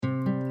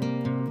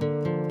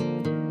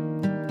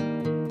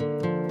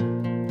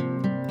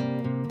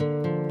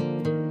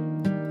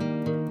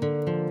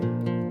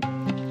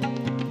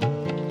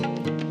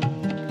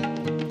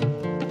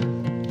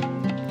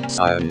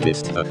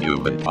Scientist the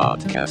Human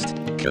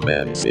Podcast,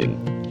 commencing.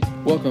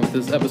 Welcome to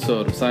this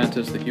episode of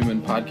Scientist the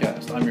Human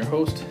Podcast. I'm your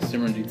host,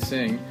 Simranjit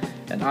Singh,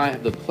 and I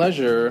have the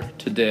pleasure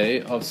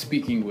today of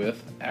speaking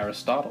with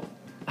Aristotle.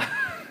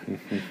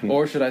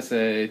 Or should I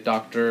say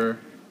Dr.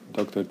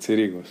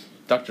 Tsirigos.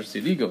 Dr.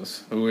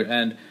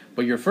 Tsirigos.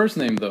 But your first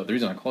name, though, the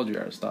reason I called you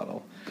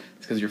Aristotle,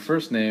 is because your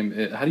first name,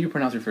 how do you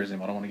pronounce your first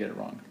name? I don't want to get it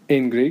wrong.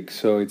 In Greek,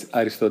 so it's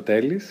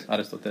Aristotelis.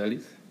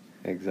 Aristotelis.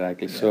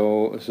 Exactly.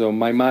 Yeah. So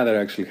my mother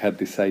actually had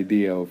this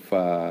idea of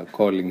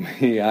calling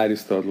me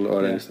Aristotle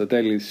or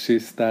Aristotelis. She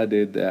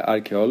studied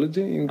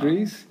archaeology in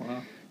Greece.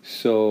 Wow.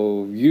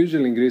 So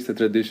usually in Greece the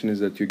tradition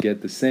is that you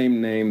get the same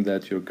name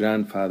that your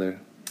grandfather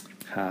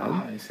had.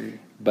 I see.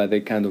 But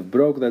they kind of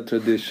broke that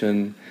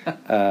tradition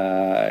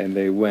and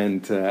they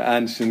went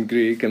ancient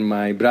Greek, and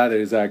my brother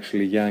is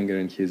actually younger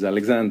and he's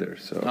Alexander.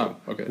 So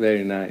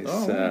very nice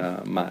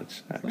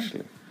match,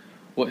 actually. Nice.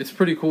 Well, it's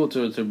pretty cool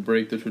to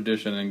break the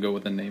tradition and go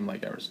with a name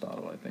like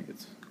Aristotle. I think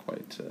it's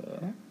quite...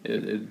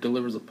 it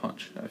delivers a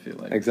punch, I feel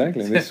like.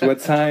 Exactly. And this is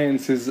what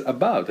science is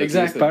about.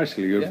 Exactly.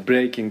 Partially. You're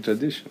breaking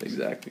traditions.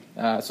 Exactly.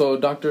 So,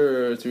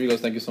 Dr.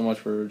 Tsirigos, thank you so much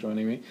for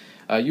joining me.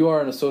 You are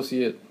an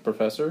associate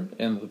professor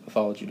in the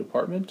pathology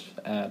department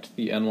at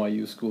the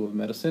NYU School of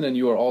Medicine, and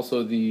you are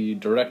also the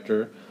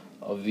director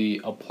of the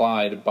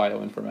Applied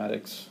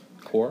Bioinformatics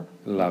Core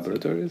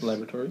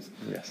Laboratories.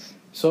 Yes.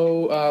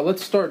 So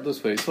let's start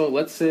this way. So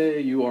let's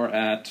say you are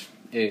at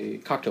a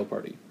cocktail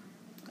party,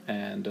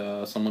 and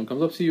someone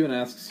comes up to you and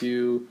asks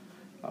you,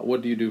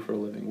 what do you do for a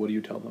living? What do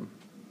you tell them?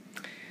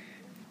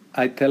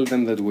 I tell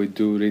them that we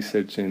do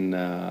research in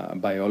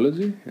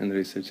biology and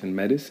research in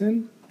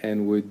medicine,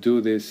 and we do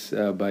this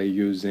by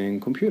using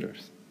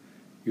computers,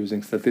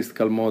 using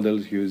statistical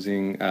models,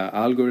 using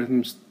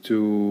algorithms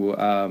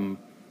to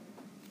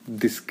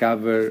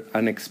discover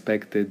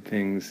unexpected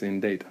things in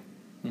data.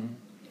 Mm-hmm.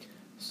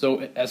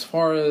 So as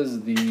far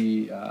as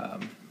the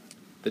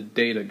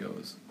data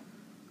goes,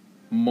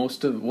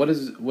 most of what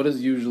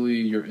is usually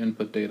your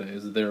input data?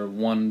 Is there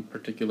one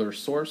particular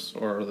source,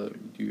 or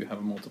do you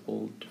have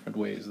multiple different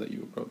ways that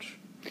you approach?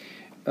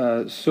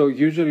 So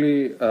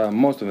usually,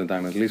 most of the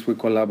time at least, we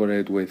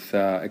collaborate with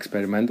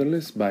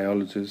experimentalists,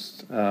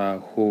 biologists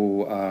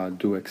who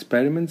do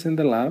experiments in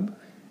the lab,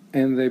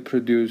 and they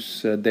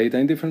produce data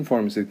in different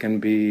forms. It can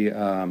be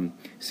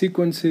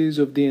sequences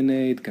of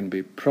DNA, it can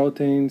be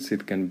proteins,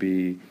 it can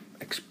be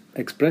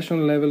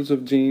expression levels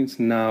of genes.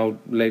 Now,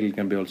 lately, it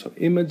can be also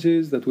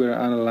images that we're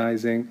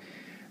analyzing.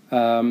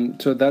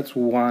 So that's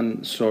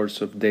one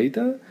source of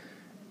data.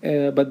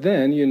 But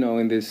then,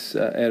 in this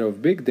era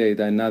of big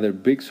data, another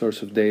big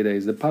source of data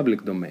is the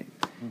public domain.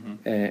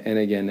 Mm-hmm. And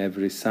again,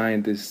 every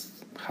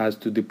scientist has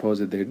to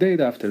deposit their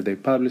data after they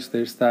publish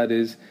their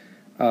studies.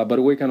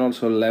 But we can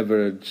also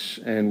leverage,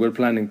 and we're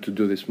planning to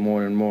do this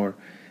more and more,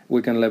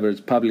 we can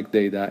leverage public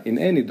data in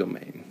any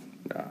domain.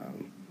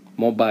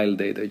 Mobile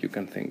data you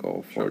can think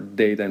of, or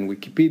data in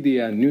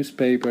Wikipedia,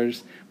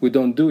 newspapers. We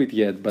don't do it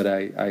yet, but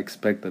I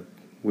expect that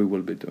we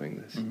will be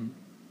doing this. Mm-hmm.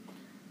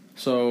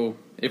 So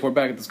if we're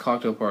back at this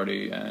cocktail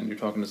party and you're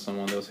talking to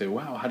someone, they'll say,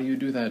 wow, how do you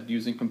do that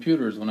using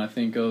computers? When I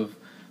think of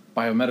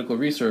biomedical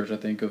research, I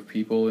think of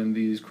people in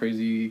these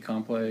crazy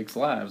complex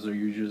labs. Are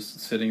you just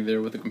sitting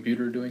there with a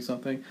computer doing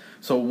something?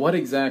 So what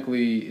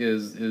exactly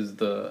is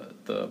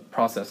the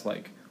process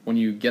like when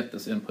you get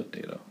this input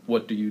data?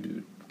 What do you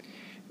do?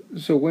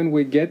 So when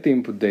we get the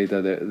input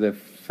data, the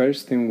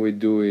first thing we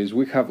do is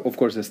we have, of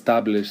course,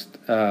 established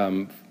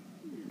some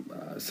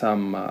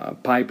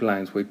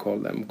pipelines, we call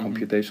them,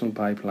 computational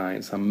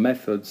pipelines, some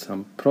methods,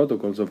 some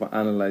protocols of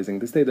analyzing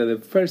this data. The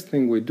first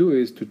thing we do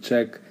is to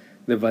check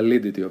the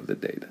validity of the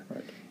data.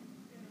 Right.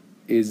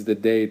 Is the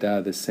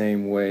data the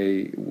same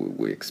way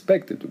we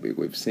expect it to be?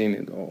 We've seen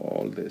it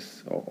all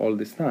this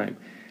time.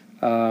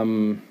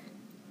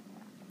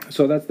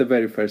 So that's the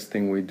very first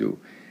thing we do.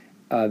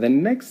 The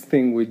next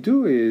thing we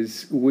do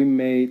is we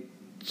may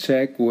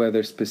check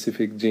whether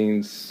specific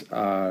genes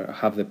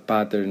have the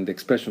pattern, the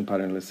expression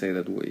pattern, let's say,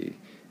 that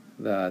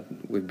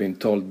we've been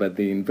told by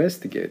the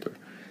investigator.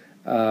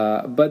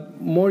 But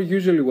more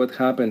usually what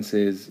happens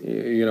is,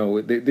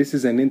 this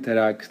is an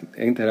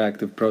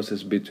interactive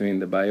process between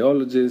the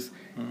biologist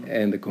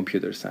and the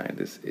computer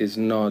scientist. It's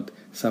not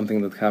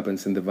something that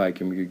happens in the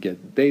vacuum. You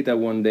get data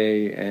one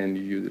day and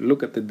you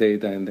look at the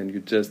data and then you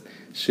just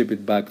ship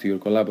it back to your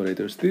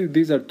collaborators.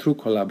 These are true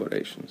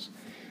collaborations.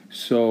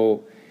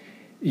 So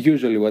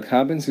usually what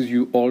happens is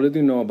you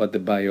already know about the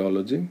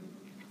biology.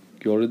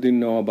 You already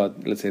know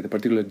about, let's say, the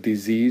particular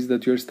disease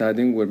that you're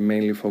studying. We're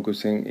mainly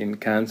focusing in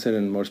cancer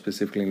and more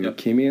specifically in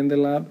leukemia in the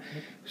lab.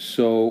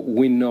 So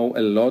we know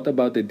a lot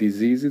about the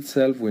disease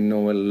itself. We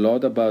know a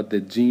lot about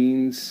the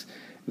genes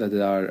that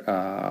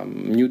are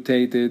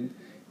mutated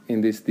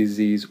in this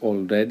disease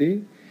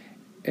already.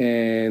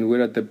 And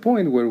we're at the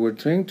point where we're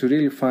trying to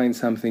really find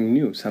something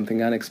new,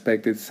 something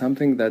unexpected,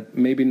 something that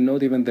maybe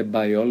not even the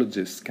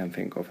biologists can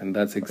think of. And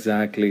that's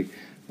exactly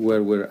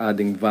where we're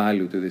adding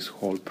value to this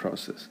whole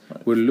process.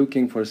 Right. We're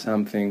looking for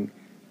something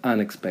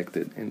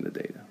unexpected in the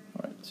data.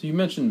 Right. So you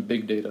mentioned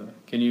big data.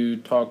 Can you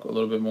talk a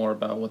little bit more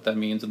about what that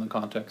means in the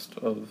context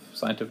of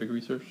scientific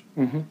research?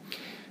 Mm-hmm.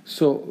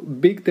 So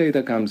big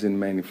data comes in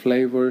many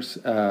flavors.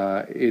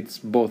 It's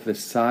both the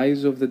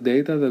size of the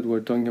data that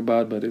we're talking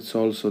about, but it's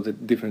also the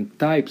different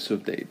types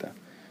of data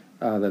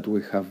that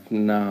we have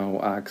now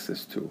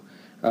access to.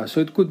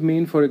 So it could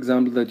mean, for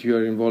example, that you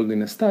are involved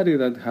in a study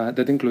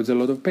that includes a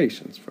lot of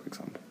patients, for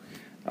example.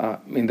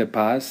 In the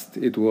past,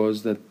 it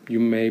was that you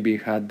maybe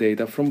had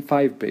data from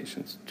 5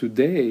 patients.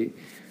 Today,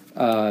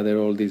 there are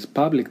all these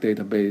public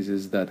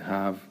databases that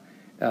have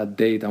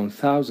data on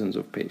thousands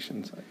of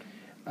patients.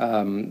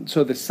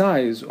 So the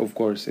size, of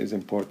course, is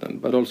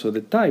important, but also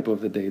the type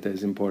of the data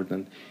is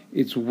important.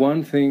 It's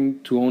one thing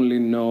to only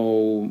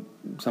know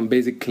some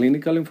basic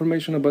clinical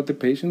information about the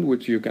patient,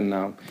 which you can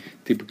now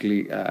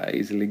typically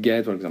easily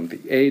get, for example,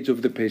 the age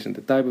of the patient,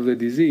 the type of the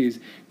disease.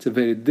 It's a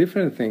very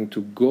different thing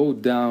to go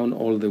down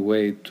all the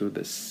way to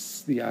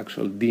the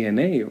actual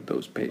DNA of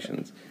those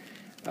patients.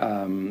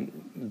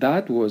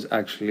 That was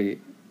actually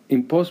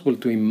impossible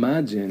to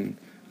imagine,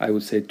 I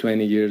would say,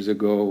 20 years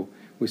ago.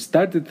 We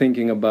started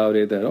thinking about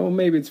it that,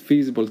 maybe it's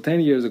feasible. 10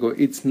 years ago,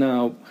 it's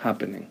now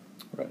happening.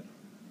 Right.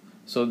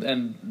 So,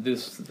 and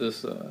this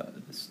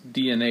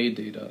DNA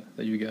data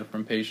that you get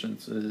from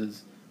patients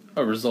is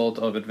a result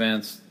of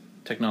advanced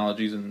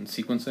technologies in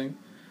sequencing,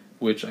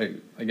 which I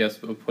guess,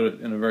 put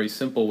it in a very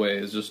simple way,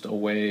 is just a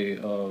way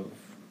of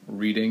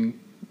reading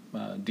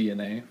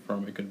DNA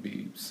from, it could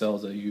be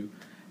cells that you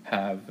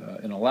have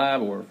in a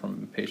lab or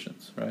from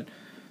patients, right?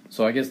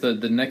 So I guess the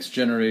next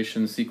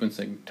generation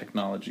sequencing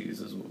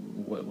technologies is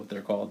what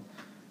they're called,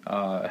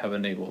 have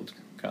enabled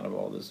kind of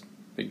all this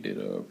big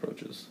data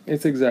approaches.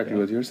 It's exactly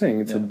what you're saying.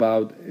 It's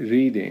about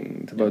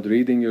reading. It's about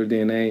reading your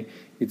DNA.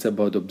 It's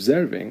about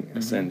observing,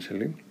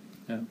 essentially.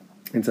 Yeah.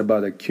 It's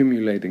about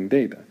accumulating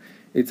data.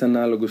 It's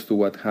analogous to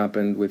what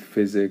happened with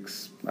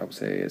physics, I would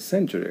say, a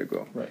century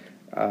ago.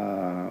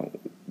 Right.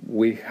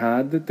 We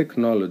had the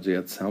technology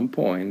at some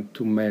point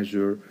to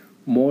measure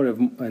more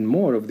and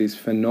more of these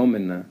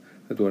phenomena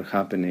that were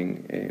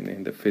happening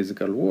in the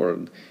physical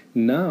world.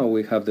 Now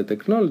we have the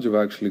technology of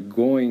actually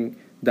going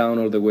down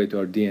all the way to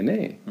our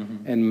DNA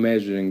and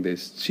measuring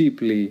this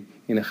cheaply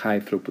in a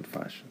high throughput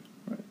fashion.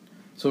 Right.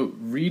 So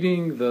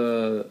reading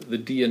the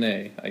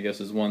DNA, I guess,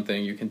 is one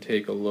thing. You can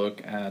take a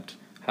look at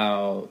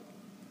how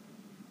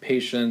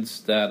patients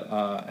that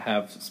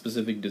have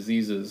specific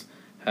diseases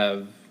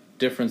have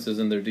differences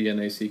in their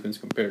DNA sequence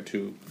compared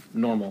to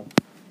normal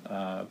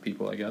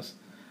people, I guess.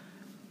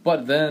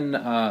 But then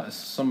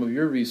some of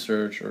your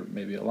research, or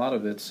maybe a lot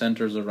of it,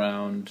 centers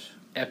around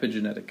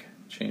epigenetic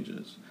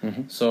changes.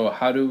 So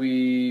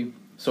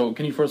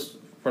can you first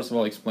of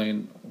all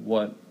explain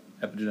what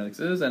epigenetics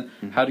is, and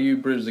how do you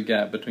bridge the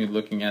gap between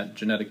looking at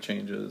genetic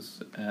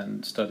changes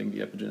and studying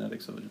the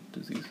epigenetics of a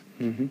disease?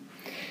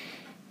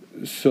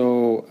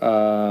 So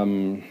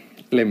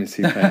let me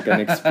see if I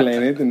can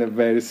explain it in a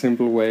very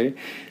simple way.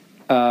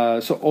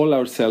 So all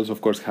our cells,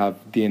 of course, have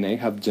DNA,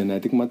 have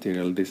genetic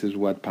material. This is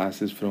what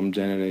passes from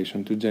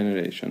generation to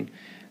generation.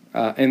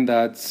 And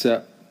that's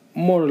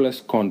more or less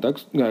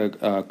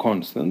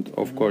constant.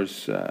 Of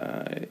course,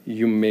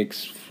 you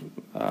mix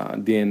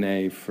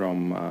DNA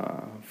from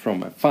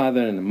a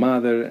father and a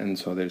mother, and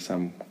so there's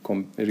some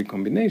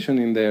recombination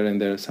in there,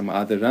 and there are some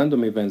other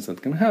random events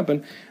that can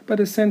happen. But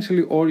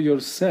essentially, all your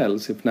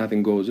cells, if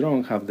nothing goes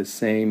wrong, have the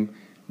same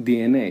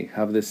DNA,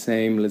 have the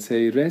same, let's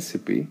say,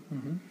 recipe.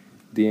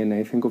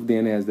 DNA, think of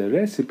DNA as the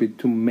recipe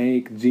to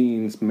make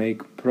genes,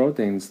 make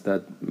proteins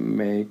that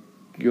make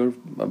your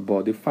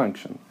body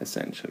function,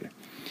 essentially.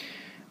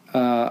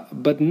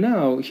 But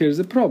now, here's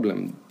the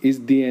problem. Is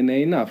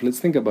DNA enough? Let's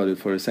think about it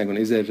for a second.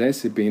 Is a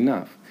recipe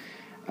enough?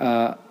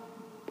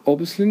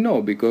 Obviously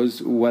no,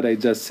 because what I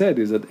just said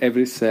is that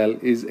every cell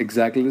is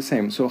exactly the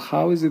same. So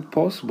how is it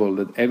possible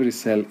that every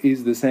cell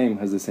is the same,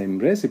 has the same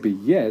recipe,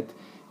 yet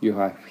you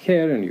have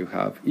hair, and you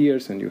have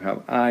ears, and you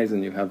have eyes,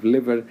 and you have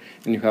liver,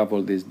 and you have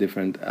all these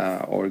different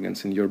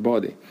organs in your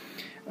body?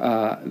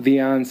 The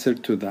answer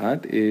to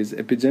that is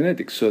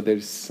epigenetics. So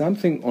there's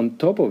something on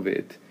top of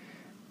it,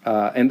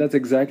 and that's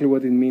exactly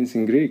what it means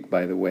in Greek,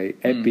 by the way.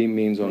 Epi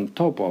means on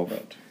top of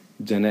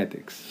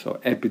genetics, so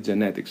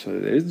epigenetics. So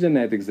there's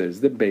genetics,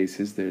 there's the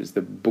basis, there's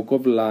the book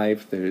of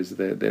life, there's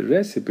the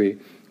recipe,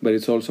 but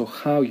it's also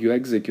how you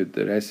execute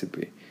the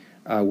recipe.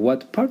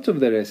 What parts of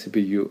the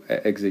recipe you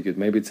execute.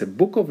 Maybe it's a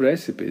book of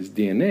recipes,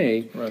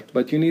 DNA,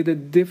 but you need a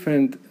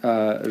different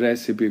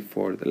recipe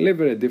for the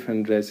liver, a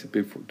different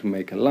recipe to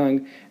make a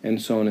lung,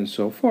 and so on and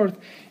so forth.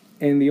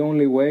 And the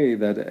only way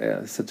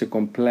that such a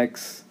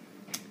complex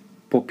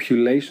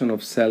population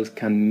of cells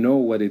can know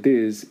what it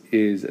is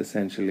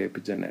essentially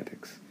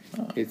epigenetics.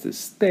 It's a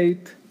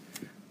state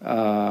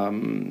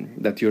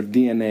that your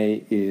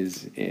DNA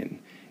is in.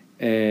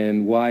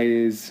 And why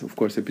is, of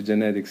course,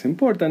 epigenetics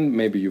important?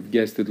 Maybe you've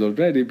guessed it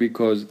already,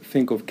 because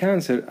think of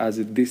cancer as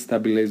a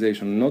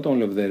destabilization not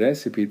only of the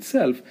recipe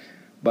itself,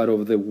 but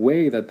of the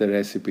way that the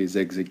recipe is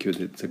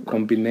executed. It's a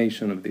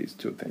combination of these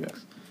two things.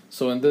 Yes.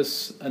 So in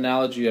this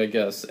analogy, I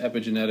guess,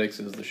 epigenetics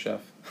is the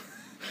chef.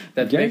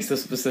 that Yeah, makes a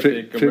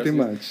specific pretty recipe.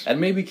 much. And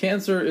maybe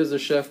cancer is a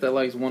chef that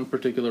likes one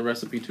particular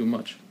recipe too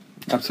much.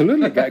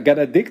 Absolutely, got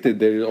addicted.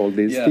 There are all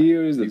these Yeah,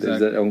 theories that exactly.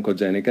 there's an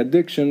oncogenic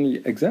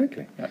addiction.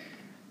 Exactly. Yeah.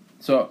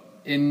 So,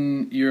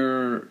 in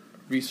your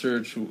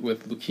research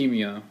with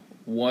leukemia,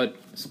 what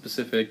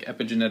specific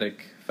epigenetic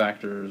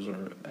factors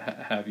or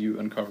have you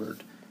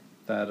uncovered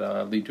that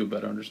lead to a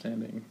better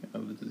understanding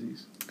of the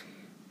disease?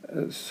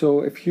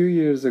 So a few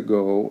years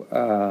ago,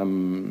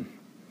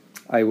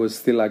 I was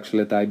still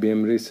actually at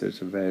IBM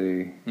Research, a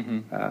very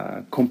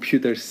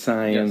computer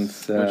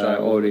science Which I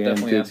will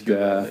definitely ask oriented you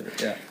about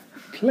later. Yeah.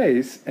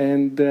 place.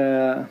 And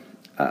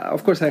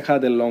of course, I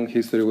had a long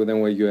history with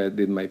NYU. I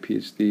did my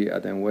PhD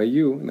at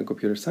NYU in the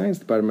computer science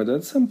department.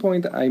 At some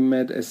point, I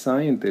met a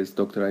scientist,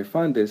 Dr.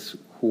 Ifandis,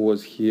 who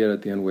was here at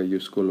the NYU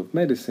School of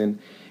Medicine,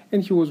 and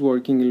he was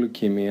working in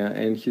leukemia.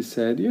 And he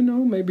said,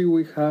 maybe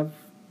we have,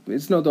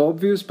 it's not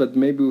obvious, but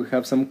maybe we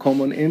have some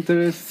common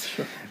interests.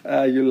 Sure.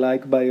 You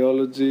like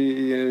biology,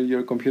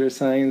 you're computer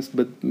science,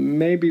 but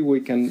maybe we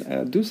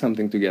can do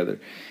something together.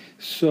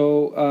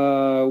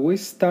 So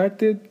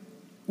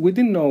we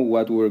didn't know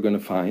what we were going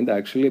to find.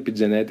 Actually,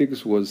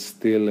 epigenetics was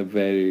still a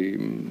very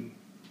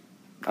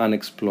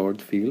unexplored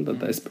field,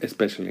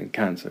 especially in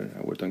cancer.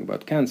 We're talking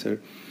about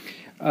cancer.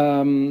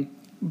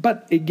 But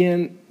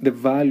again, the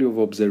value of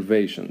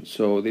observation.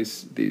 So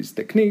these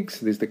techniques,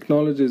 these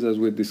technologies, as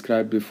we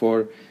described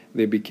before,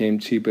 they became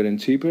cheaper and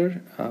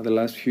cheaper the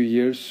last few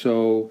years.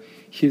 So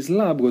his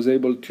lab was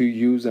able to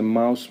use a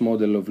mouse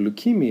model of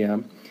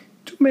leukemia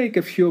to make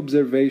a few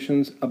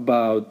observations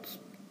about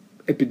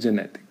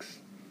epigenetics.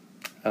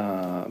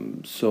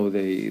 So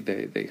they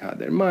had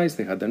their mice,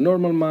 they had their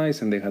normal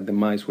mice, and they had the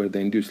mice where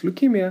they induced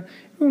leukemia,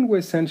 and we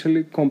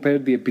essentially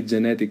compared the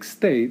epigenetic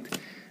state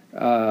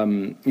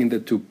in the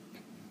two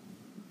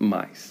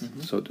mice,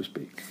 so to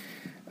speak.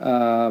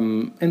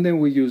 And then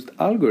we used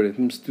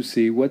algorithms to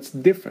see what's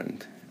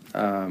different.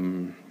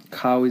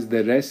 How is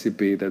the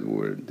recipe that we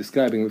were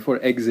describing before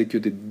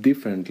executed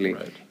differently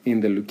in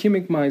the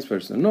leukemic mice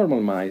versus the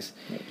normal mice?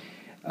 Right.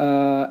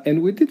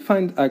 And we did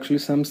find actually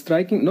some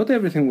striking, not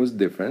everything was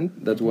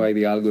different, that's why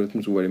the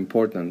algorithms were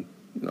important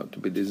to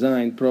be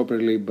designed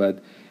properly,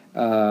 but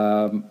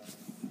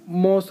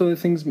most of the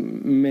things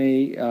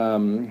may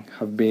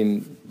have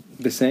been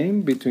the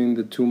same between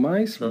the two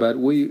mice, but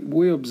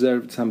we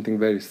observed something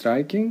very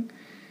striking,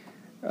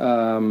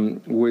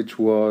 which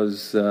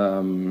was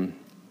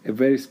a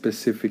very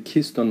specific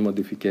histone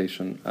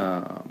modification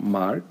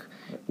mark,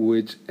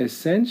 which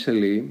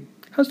essentially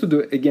has to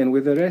do again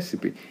with the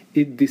recipe.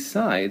 It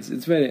decides,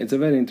 it's a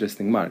very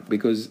interesting mark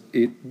because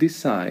it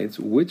decides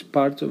which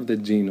parts of the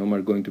genome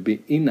are going to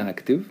be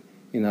inactive,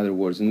 in other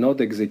words,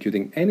 not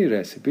executing any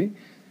recipe,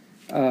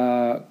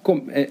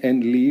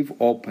 and leave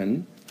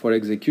open for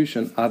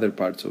execution other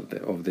parts of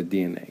the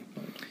DNA.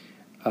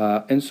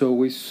 And so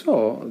we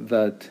saw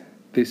that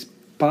this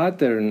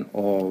pattern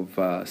of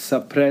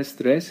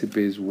suppressed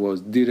recipes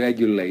was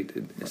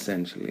deregulated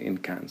essentially in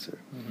cancer.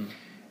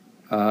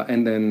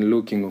 And then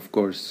looking, of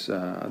course,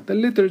 at the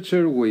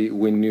literature, we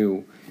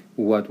knew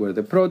what were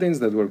the proteins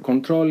that were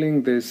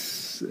controlling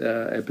this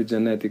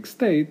epigenetic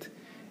state,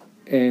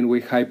 and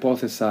we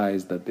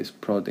hypothesized that this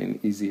protein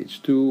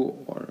EZH2,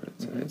 or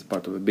it's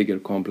part of a bigger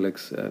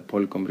complex,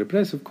 polycomb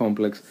repressive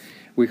complex.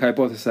 We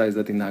hypothesized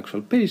that in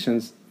actual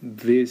patients,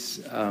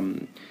 this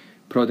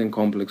protein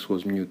complex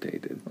was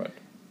mutated. Right.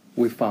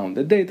 We found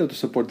the data to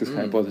support this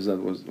hypothesis.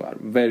 That was our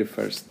very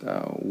first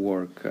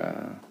work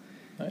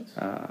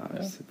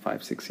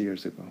 5-6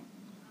 years ago.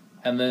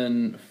 And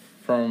then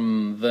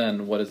from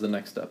then, what is the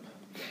next step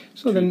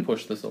to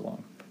push this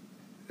along?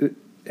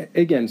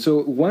 Again,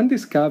 so one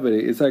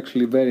discovery is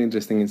actually very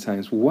interesting in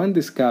science. One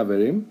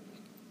discovery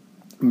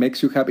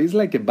makes you happy. It's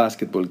like a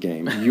basketball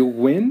game. You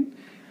win,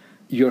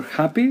 you're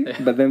happy,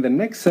 but then the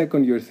next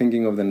second you're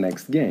thinking of the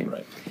next game.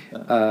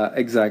 Right.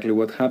 Exactly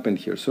what happened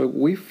here. So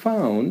we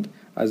found,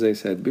 as I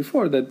said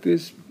before, that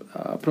this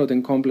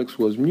protein complex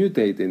was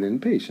mutated in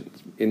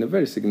patients in a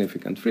very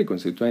significant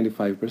frequency,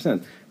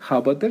 25%. How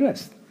about the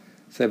rest?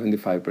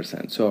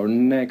 75%. So our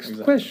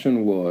next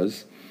question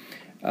was,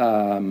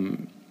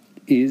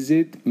 is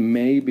it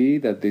maybe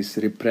that this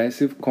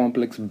repressive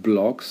complex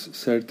blocks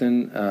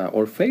certain,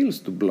 or fails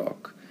to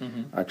block,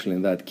 actually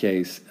in that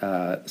case,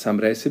 some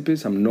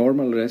recipes, some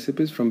normal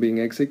recipes from being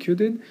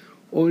executed?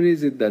 Or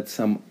is it that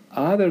some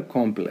other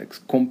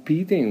complex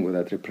competing with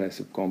that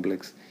repressive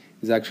complex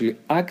is actually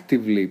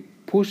actively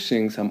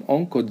pushing some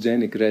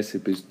oncogenic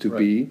recipes to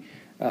be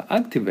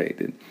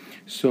activated?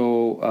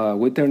 So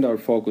we turned our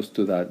focus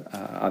to that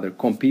other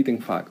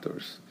competing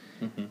factors.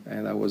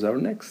 And that was our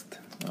next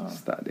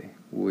study.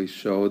 We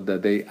showed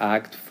that they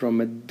act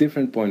from a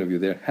different point of view.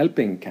 They're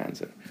helping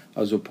cancer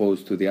as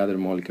opposed to the other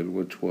molecule,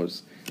 which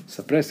was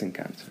suppressing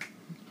cancer.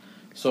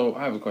 So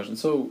I have a question.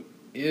 So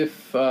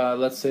if,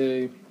 let's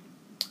say,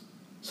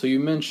 so you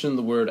mentioned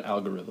the word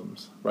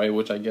algorithms, right?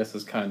 Which I guess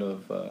is kind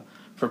of,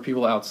 for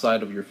people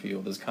outside of your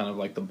field, is kind of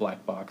like the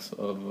black box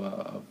of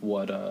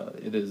what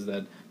it is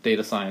that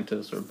data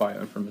scientists or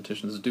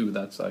bioinformaticians do.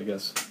 That's, I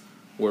guess,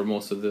 where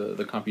most of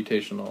the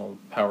computational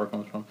power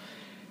comes from.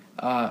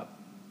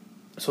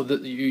 So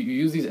you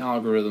use these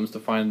algorithms to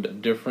find a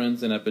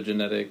difference in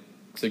epigenetic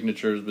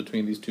signatures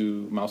between these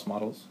two mouse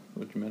models,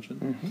 which you mentioned.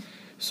 Mm-hmm.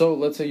 So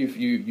let's say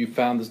you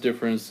found this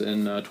difference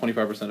in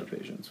 25% of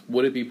patients.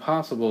 Would it be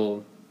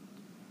possible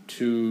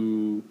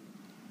to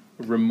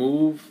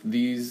remove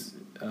these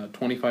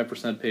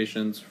 25%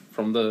 patients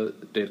from the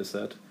data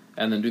set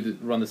and then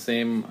run the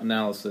same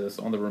analysis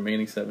on the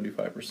remaining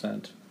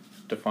 75%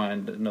 to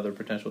find another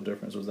potential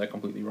difference? Was that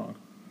completely wrong?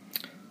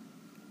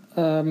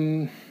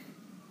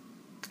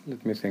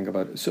 Let me think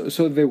about it.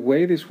 So the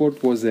way this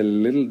worked was a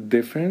little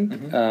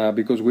different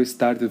because we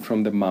started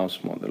from the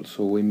mouse model.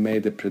 So we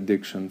made a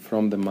prediction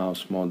from the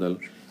mouse model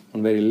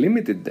on very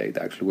limited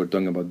data. Actually, we're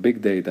talking about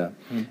big data,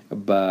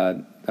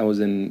 but that was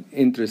an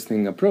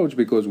interesting approach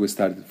because we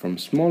started from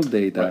small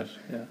data,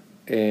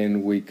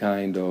 and we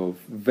kind of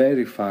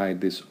verified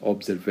this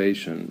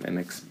observation and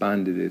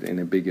expanded it in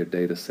a bigger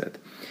data set.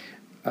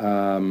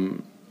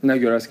 Now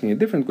you're asking a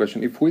different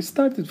question. If we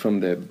started from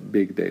the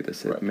big data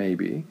set,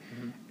 maybe,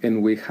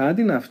 and we had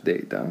enough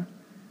data,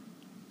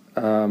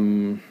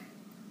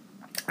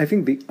 I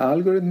think the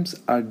algorithms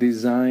are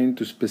designed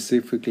to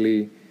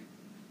specifically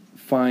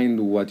find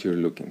what you're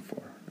looking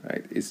for,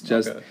 right? It's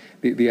just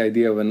the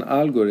idea of an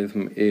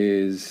algorithm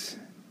is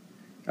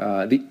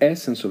the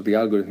essence of the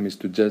algorithm is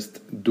to just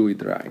do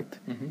it right.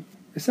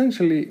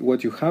 Essentially,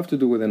 what you have to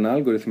do with an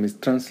algorithm is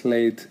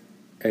translate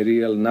a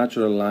real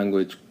natural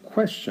language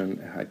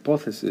question, a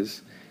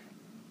hypothesis,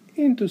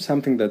 into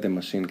something that the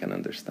machine can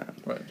understand.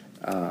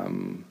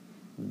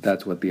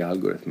 That's what the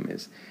algorithm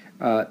is.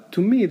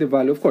 To me, the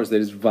value, of course, there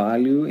is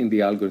value in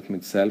the algorithm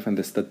itself, and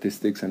the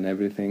statistics and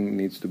everything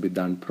needs to be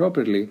done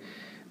properly.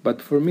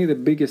 But for me, the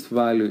biggest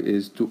value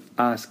is to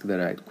ask the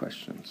right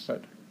questions.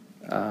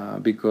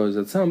 Because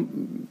at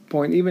some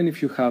point, even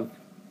if you have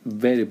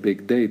very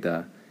big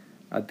data,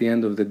 at the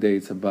end of the day,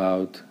 it's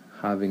about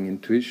having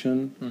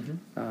intuition,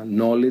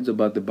 knowledge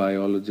about the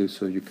biology,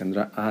 so you can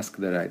ask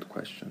the right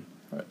question.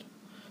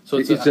 So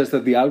it's just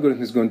that the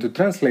algorithm is going to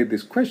translate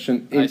this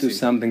question into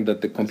something that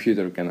the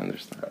computer can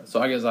understand.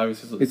 So I guess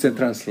obviously it's a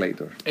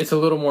translator. It's a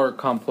little more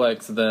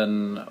complex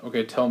than,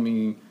 okay, tell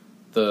me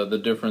the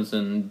difference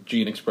in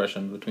gene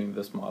expression between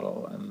this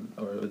model and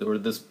or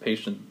this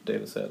patient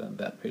data set and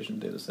that patient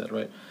data set,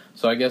 right?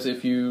 So I guess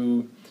if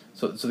you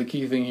so the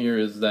key thing here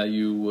is that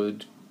you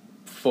would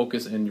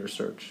focus in your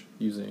search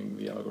using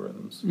the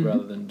algorithms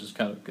rather than just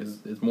kind of, because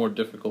it's more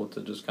difficult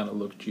to just kind of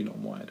look genome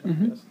wide, I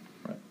guess.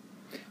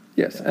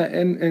 Yes,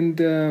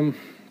 and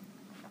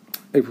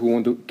if we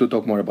want to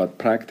talk more about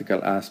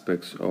practical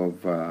aspects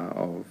of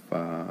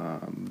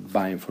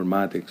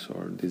bioinformatics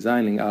or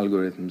designing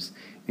algorithms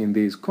in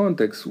these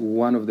contexts,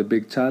 one of the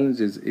big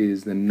challenges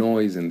is the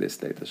noise in this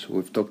data. So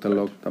we've talked a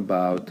lot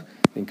about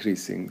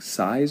increasing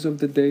size of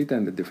the data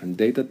and the different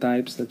data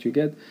types that you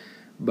get,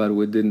 but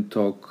we didn't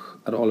talk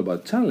at all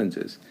about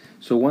challenges.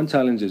 So one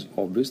challenge is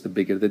obvious. The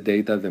bigger the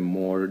data, the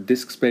more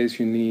disk space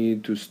you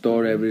need to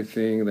store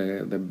everything,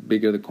 the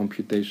bigger the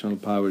computational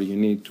power you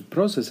need to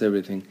process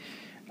everything.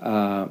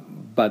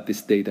 But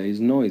this data is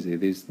noisy.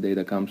 This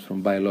data comes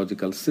from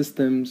biological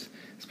systems,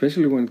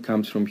 especially when it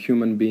comes from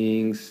human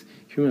beings.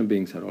 Human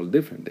beings are all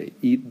different. They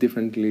eat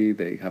differently.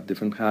 They have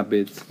different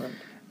habits.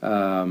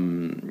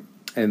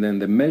 And then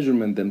the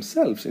measurement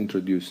themselves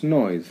introduce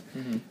noise.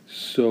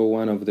 So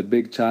one of the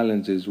big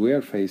challenges we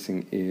are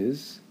facing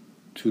is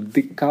to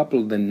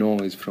decouple the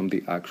noise from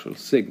the actual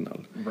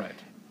signal.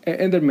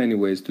 And there are many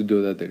ways to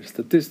do that. There are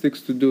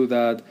statistics to do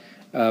that,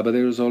 but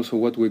there is also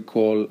what we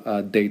call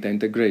data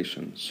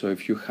integration. So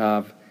if you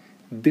have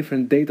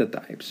different data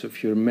types,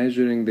 if you're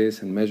measuring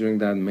this and measuring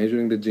that,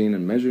 measuring the gene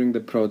and measuring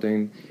the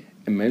protein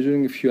and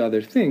measuring a few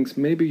other things,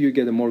 maybe you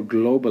get a more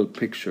global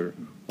picture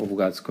of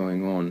what's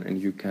going on,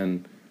 and you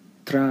can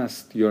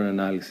trust your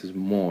analysis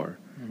more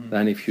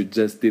than if you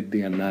just did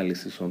the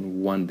analysis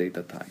on one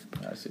data type.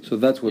 So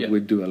that's what we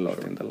do a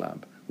lot in the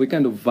lab. We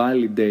kind of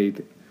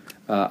validate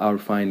our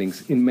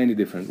findings in many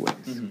different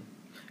ways.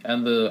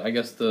 And I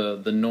guess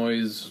the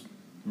noise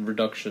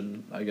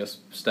reduction,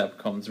 step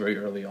comes very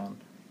early on.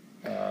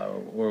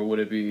 Or would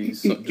it be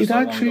along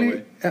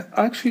the way?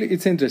 Actually,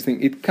 it's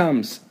interesting. It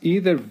comes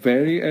either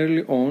very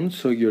early on,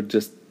 so you're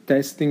just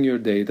testing your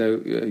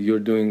data, you're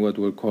doing what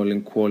we're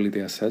calling quality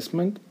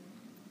assessment.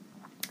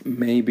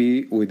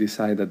 Maybe we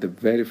decide at the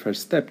very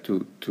first step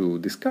to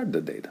discard the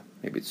data.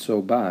 Maybe it's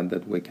so bad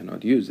that we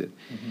cannot use it.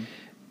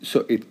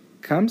 So it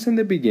comes in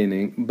the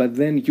beginning, but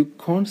then you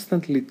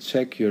constantly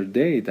check your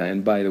data,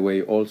 and by the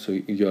way, also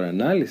your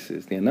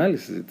analysis, the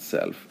analysis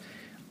itself,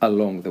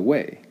 along the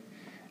way.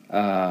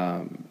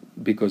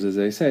 Because as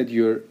I said,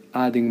 you're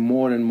adding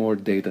more and more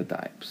data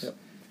types.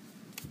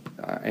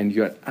 And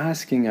you're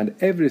asking at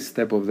every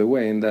step of the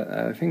way, and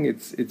I think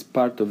it's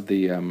part of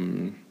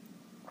the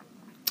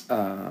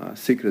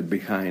secret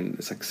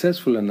behind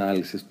successful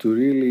analysis, to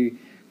really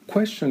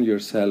question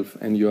yourself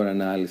and your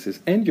analysis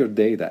and your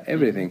data,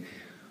 everything,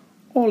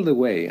 all the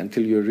way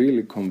until you're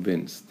really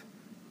convinced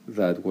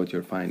that what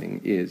you're finding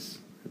is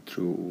a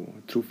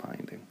true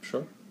finding.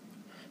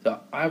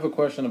 I have a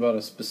question about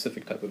a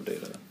specific type of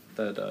data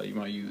that you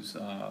might use.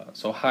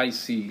 So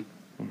Hi-C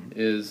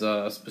is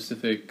a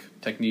specific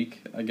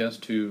technique, I guess,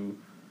 to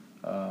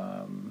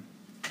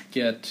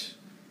get,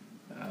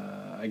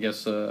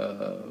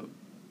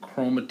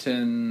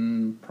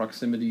 chromatin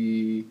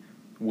proximity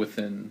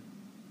within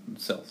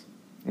cells,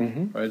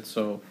 right?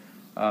 So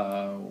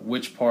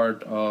which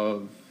part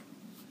of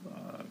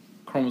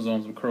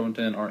chromosomes and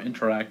chromatin are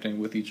interacting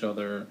with each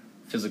other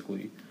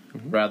physically,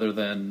 rather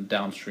than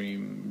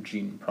downstream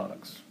gene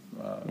products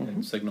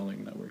and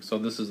signaling networks. So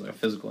this is a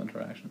physical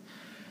interaction.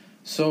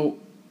 So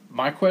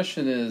my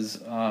question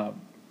is,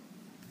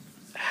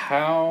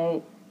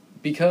 how,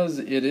 because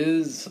it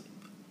is,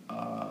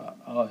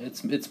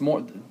 it's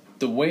more,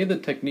 the way the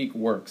technique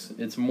works,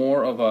 it's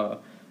more of a,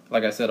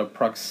 like I said, a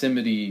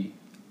proximity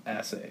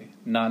assay,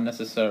 not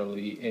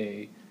necessarily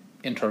a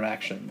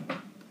interaction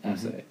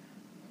assay.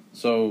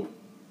 So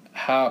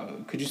how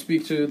could you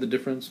speak to the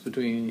difference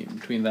between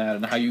that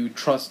and how you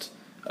trust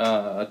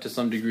to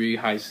some degree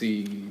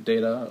Hi-C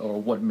data,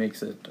 or what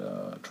makes it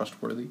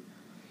trustworthy?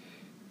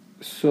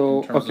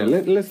 So okay,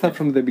 let's start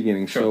from the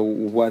beginning. Sure. So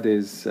what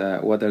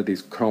are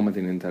these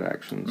chromatin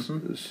interactions?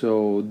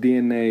 So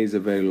DNA is a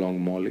very long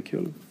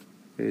molecule.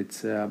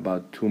 It's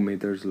about 2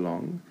 meters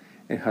long.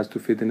 It has to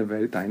fit in a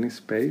very tiny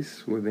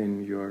space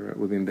within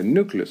the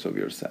nucleus of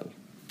your cell.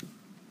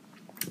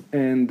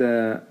 And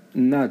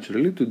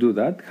naturally, to do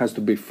that, it has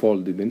to be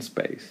folded in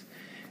space.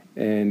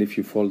 And if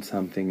you fold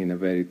something in a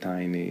very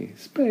tiny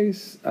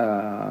space,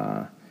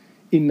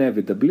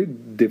 inevitably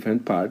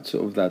different parts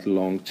of that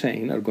long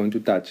chain are going to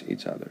touch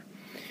each other.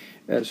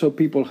 So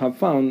people have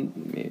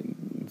found,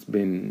 it's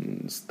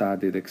been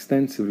studied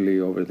extensively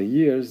over the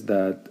years,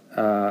 that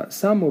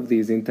some of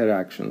these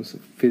interactions,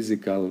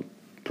 physical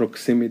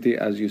proximity,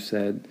 as you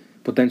said,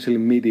 potentially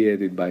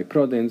mediated by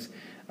proteins,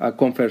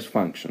 confers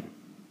function.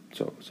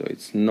 So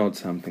it's not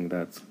something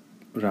that's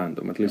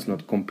random, at least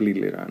not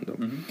completely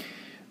random.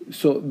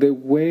 So the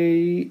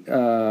way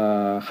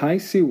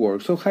Hi-C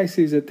works, so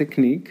Hi-C is a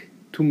technique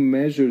to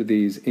measure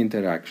these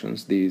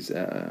interactions, this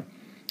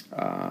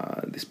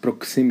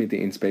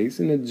proximity in space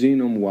in a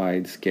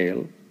genome-wide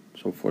scale,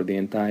 so for the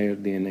entire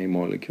DNA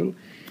molecule.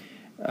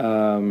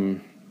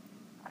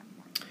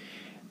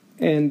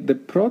 And the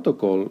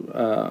protocol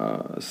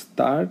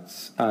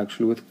starts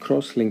actually with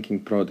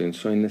cross-linking proteins.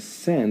 So in a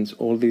sense,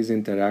 all these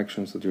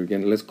interactions that you're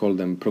getting, let's call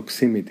them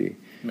proximity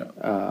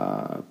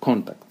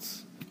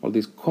contacts. All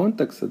these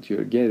contacts that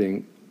you're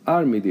getting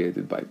are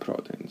mediated by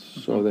proteins.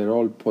 So they're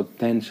all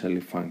potentially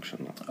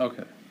functional.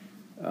 Okay.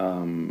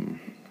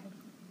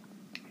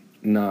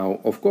 Now,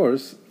 of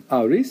course,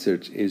 our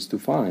research is to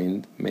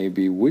find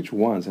maybe which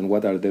ones and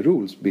what are the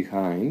rules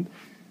behind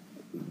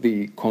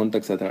the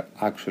contacts that are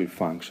actually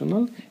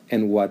functional,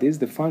 and what is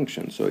the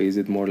function. So is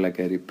it more like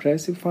a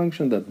repressive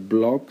function that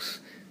blocks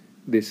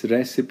this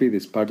recipe,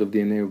 this part of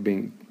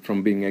DNA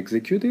from being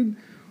executed,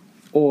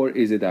 or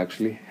is it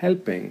actually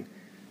helping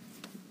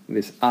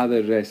this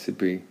other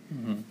recipe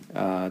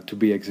to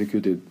be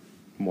executed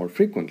more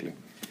frequently?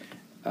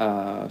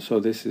 So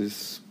this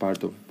is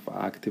part of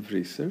active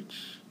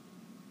research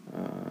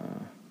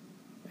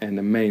and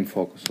the main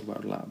focus of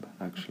our lab,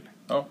 actually.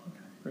 Oh, okay,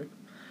 great.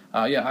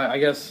 I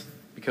guess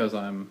because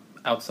I'm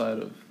outside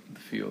of the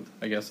field,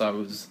 I guess I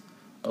was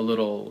a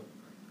little...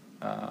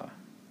 I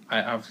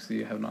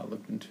obviously have not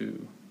looked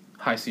into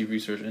Hi-C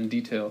research in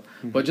detail,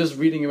 but just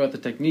reading about the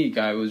technique,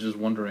 I was just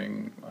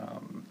wondering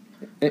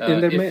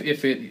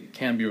if it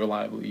can be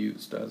reliably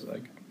used, as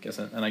I guess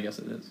it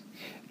is.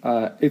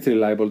 It's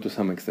reliable to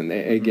some extent.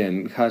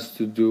 Again, it has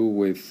to do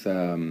with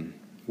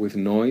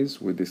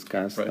noise. We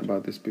discussed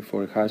about this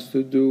before. It has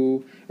to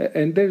do,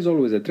 and there's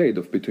always a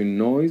trade-off between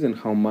noise and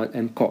how much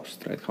and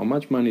cost, right? How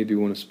much money do you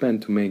want to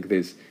spend to make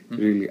this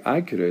really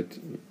accurate?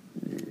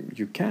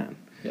 You can,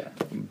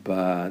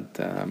 but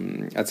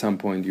at some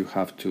point you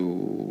have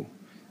to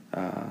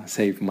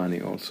save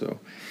money also.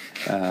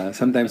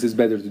 Sometimes it's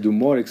better to do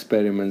more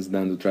experiments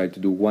than to try to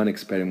do one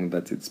experiment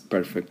that it's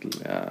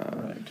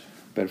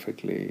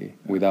perfectly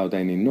without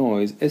any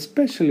noise,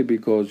 especially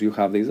because you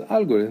have these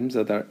algorithms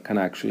that can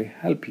actually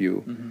help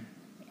you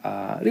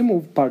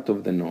remove part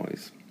of the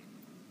noise.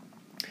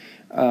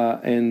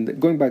 And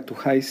going back to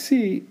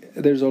Hi-C,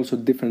 there's also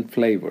different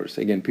flavors.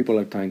 Again, people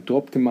are trying to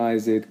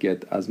optimize it,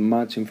 get as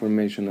much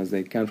information as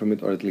they can from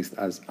it, or at least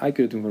as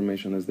accurate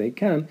information as they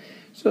can.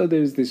 So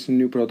there's this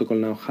new protocol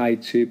now,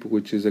 Hi-ChIP,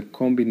 which is a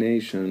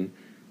combination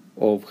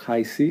of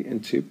Hi-C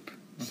and ChIP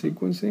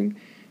sequencing.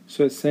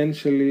 So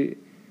essentially,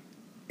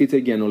 it's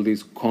again all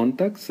these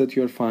contacts that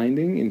you're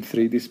finding in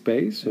 3D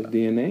space of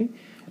DNA.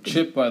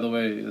 ChIP, by the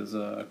way, is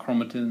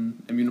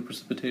chromatin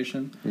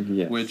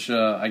immunoprecipitation, which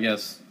I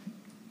guess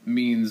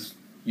means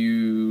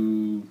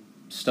you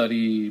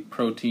study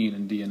protein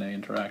and DNA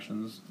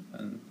interactions,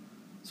 and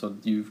so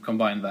you've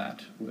combined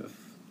that with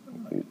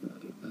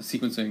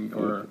sequencing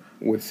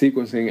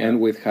and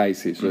with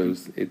Hi-C. So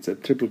it's a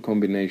triple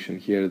combination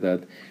here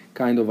that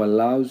kind of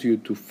allows you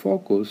to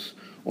focus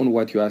on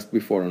what you asked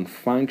before, on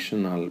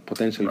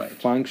potentially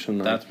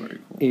functional That's very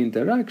cool.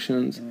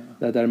 interactions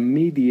that are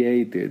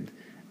mediated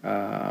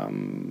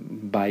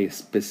by a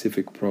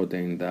specific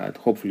protein that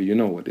hopefully you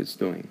know what it's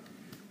doing.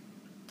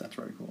 That's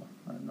very cool.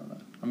 I didn't know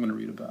that. I'm going to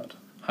read about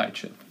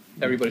HiChip.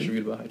 Everybody should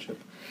read about HiChip.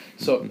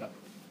 So,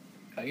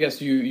 I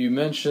guess you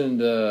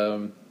mentioned,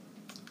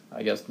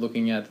 I guess,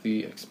 looking at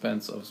the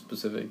expense of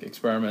specific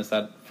experiments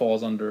that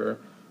falls under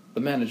the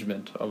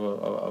management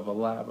of a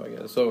lab, I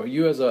guess. So,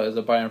 you as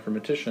a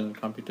bioinformatician,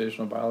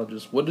 computational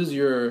biologist, what is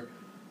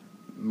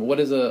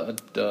a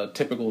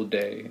typical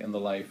day in the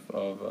life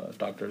of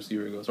Dr.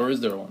 Sirigus, or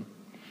is there one?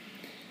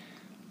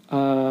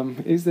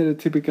 Is there a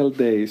typical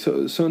day?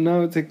 So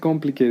now it's a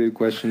complicated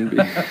question.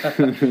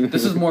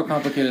 This is more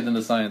complicated than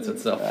the science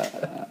itself.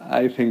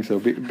 I think so,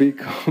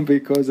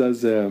 because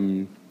as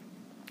a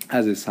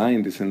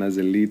scientist and as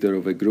a leader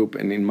of a group,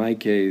 and in my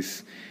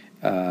case,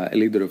 a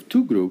leader of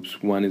two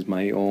groups. One is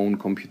my own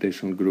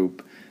computational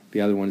group.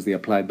 The other one is the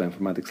Applied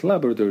Bioinformatics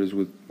Laboratories,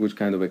 which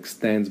kind of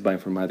extends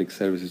bioinformatics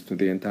services to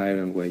the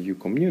entire NYU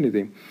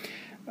community.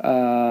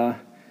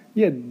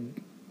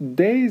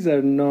 Days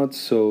are not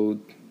so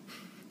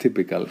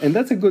typical, and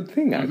that's a good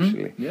thing,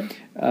 actually. Yeah.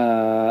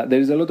 There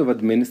is a lot of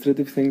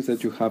administrative things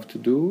that you have to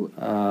do,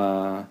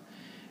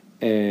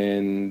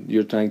 and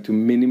you're trying to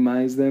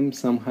minimize them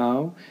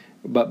somehow.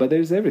 But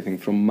there's everything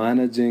from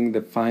managing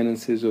the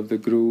finances of the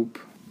group,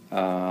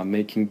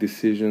 making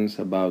decisions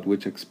about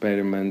which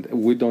experiment.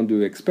 We don't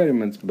do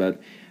experiments, but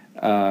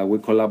we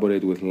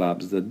collaborate with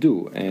labs that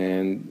do.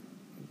 And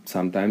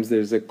sometimes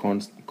there's a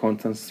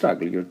constant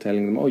struggle. You're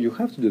telling them, oh, you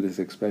have to do this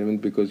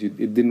experiment because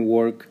it didn't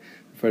work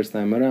the first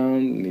time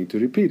around, need to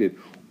repeat it.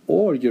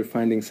 Or you're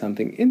finding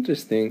something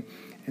interesting,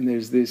 and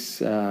there's this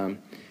very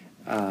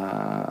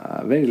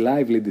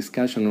lively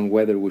discussion on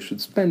whether we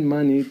should spend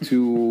money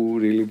to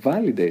really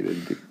validate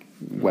it.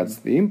 What's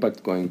the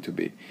impact going to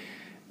be?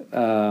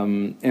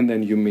 And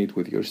then you meet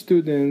with your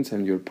students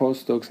and your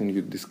postdocs, and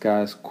you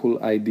discuss cool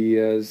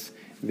ideas.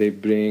 They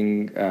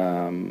bring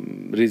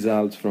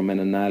results from an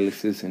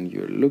analysis, and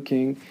you're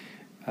looking.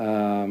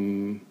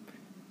 And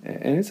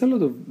it's a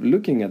lot of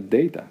looking at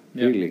data,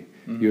 really.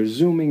 Mm-hmm. You're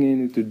zooming in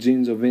into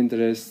genes of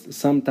interest.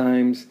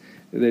 Sometimes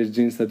there's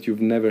genes that you've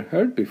never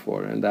heard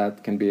before, and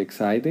that can be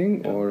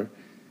exciting, or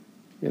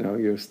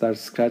you start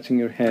scratching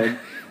your head.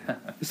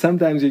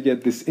 Sometimes you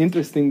get these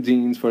interesting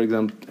genes. For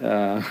example,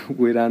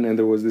 we ran, and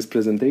there was this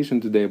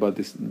presentation today about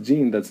this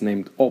gene that's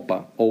named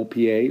OPA,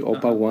 OPA,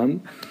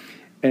 OPA1.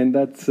 And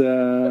that's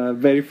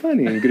very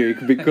funny in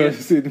Greek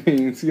because it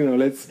means,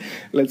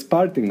 let's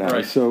party now.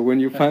 Right. So when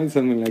you find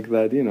something like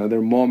that, there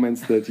are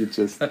moments that you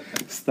just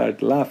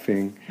start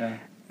laughing. Yeah.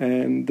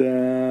 And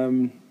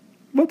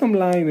bottom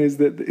line is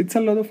that it's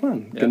a lot of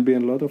fun. It can be a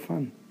lot of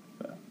fun.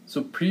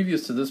 So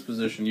previous to this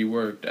position, you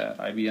worked at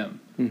IBM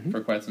for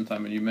quite some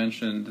time, and you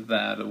mentioned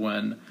that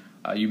when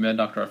you met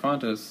Dr.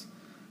 Arfantis,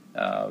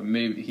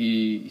 maybe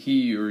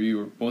he or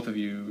you or both of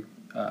you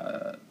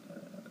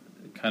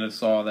kind of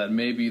saw that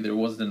maybe there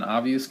wasn't an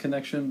obvious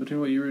connection between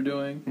what you were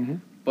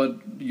doing,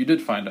 but you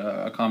did find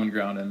a common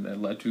ground, and it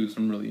led to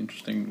some really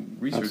interesting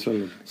research.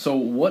 Absolutely. So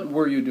what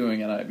were you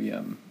doing at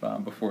IBM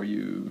before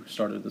you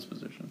started this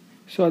position?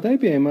 So at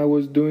IBM, I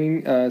was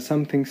doing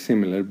something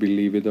similar,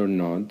 believe it or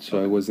not.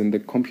 So I was in the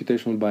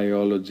computational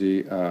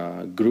biology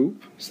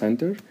group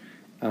center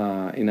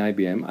in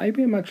IBM.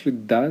 IBM actually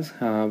does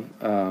have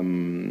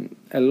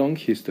a long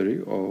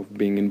history of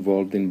being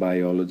involved in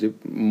biology,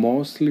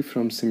 mostly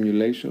from the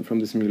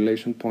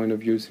simulation point of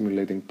view,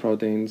 simulating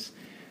proteins,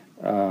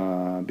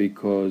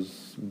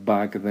 because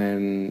back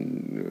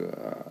then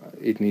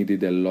it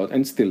needed a lot,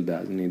 and still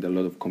does need a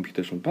lot of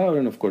computational power.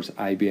 And of course,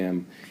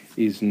 IBM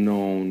is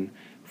known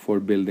for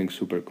building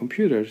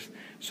supercomputers.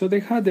 So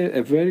they had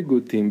a very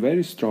good team,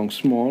 very strong,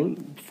 small,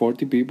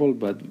 40 people,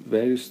 but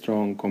very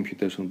strong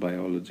computational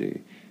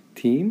biology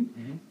team.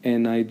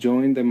 And I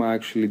joined them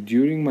actually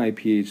during my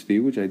PhD,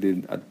 which I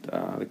did at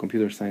the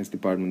computer science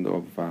department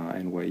of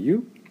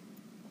NYU.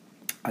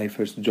 I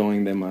first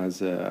joined them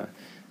as a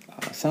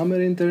summer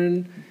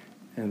intern,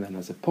 and then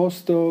as a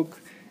postdoc,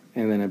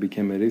 and then I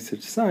became a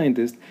research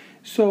scientist.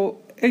 So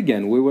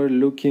again, we were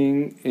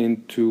looking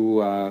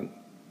into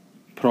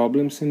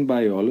problems in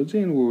biology,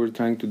 and we were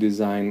trying to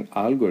design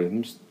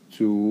algorithms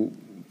to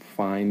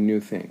find new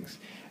things.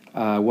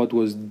 What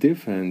was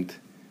different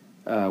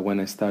when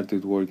I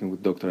started working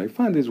with Dr.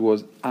 Arfantis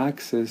was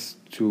access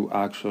to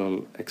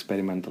actual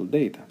experimental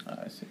data.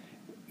 I see.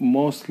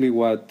 Mostly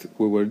what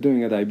we were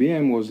doing at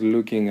IBM was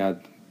looking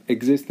at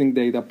existing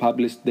data,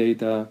 published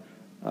data,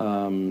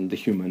 the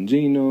human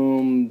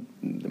genome,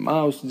 the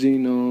mouse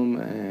genome,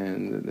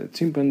 and the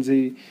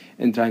chimpanzee,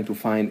 and trying to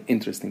find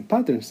interesting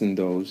patterns in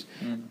those.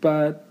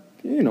 But,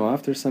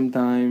 after some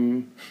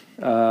time,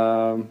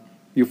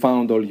 you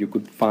found all you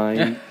could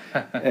find,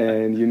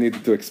 and you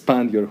needed to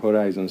expand your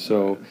horizon.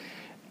 So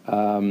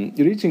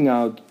reaching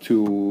out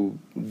to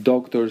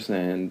doctors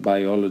and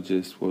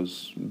biologists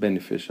was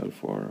beneficial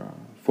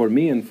for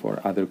me and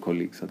for other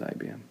colleagues at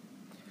IBM.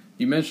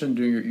 You mentioned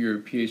during your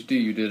PhD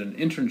you did an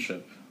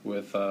internship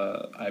with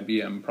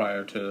IBM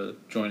prior to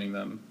joining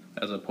them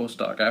as a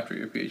postdoc after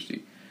your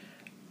PhD.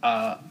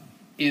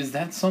 Is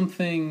that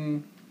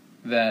something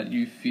that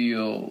you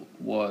feel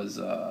was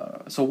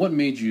so? What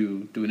made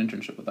you do an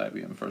internship with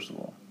IBM? First of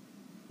all,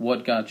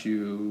 what got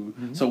you?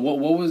 Mm-hmm. So,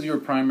 what was your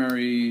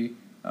primary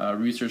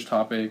research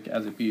topic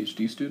as a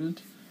PhD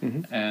student,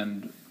 Mm-hmm.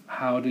 and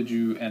how did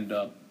you end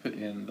up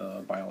in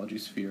the biology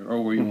sphere,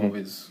 or were you Mm-hmm.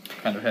 always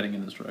kind of heading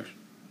in this direction?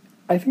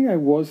 I think I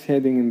was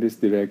heading in this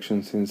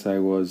direction since I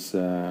was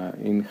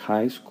in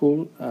high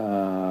school.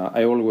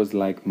 I always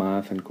liked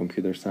math and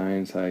computer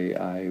science.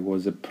 I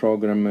was a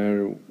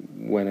programmer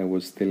when I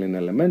was still in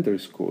elementary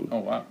school. Oh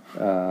wow!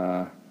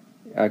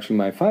 Actually,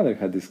 my father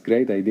had this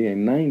great idea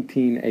in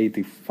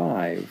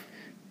 1985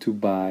 to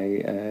buy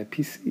a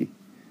PC.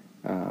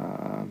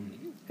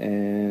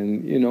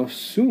 And,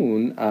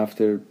 soon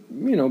after,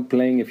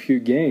 playing a few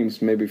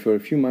games, maybe for a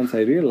few months, I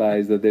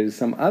realized that there's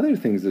some other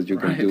things that you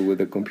can do with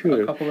a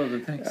computer. A couple other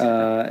things.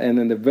 And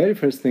then the very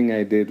first thing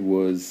I did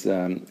was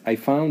I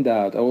found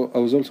out, I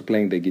was also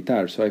playing the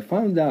guitar, so I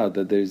found out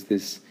that there's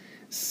this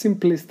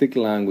simplistic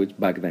language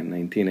back then,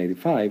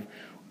 1985,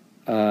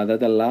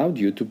 that allowed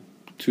you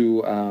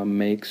to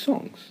make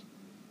songs.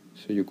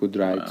 So you could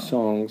write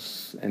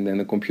songs, and then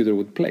the computer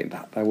would play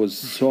that. I was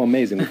so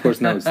amazing. Of course,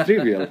 now it's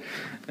trivial,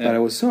 but I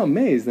was so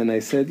amazed, and I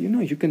said,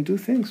 you can do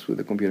things with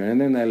the computer. And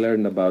then I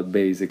learned about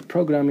basic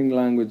programming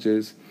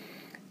languages,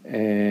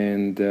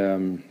 and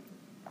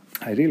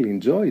I really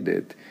enjoyed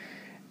it.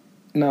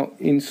 Now,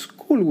 in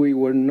school,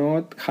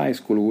 high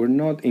school, we were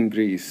not in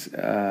Greece.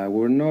 We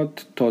were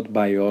not taught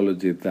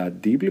biology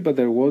that deeply, but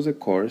there was a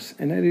course,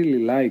 and I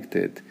really liked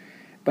it.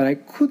 But I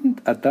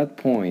couldn't, at that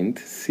point,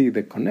 see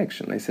the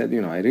connection. I said,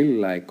 I really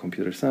like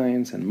computer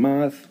science and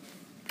math.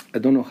 I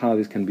don't know how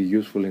this can be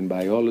useful in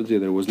biology.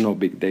 There was no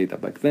big data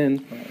back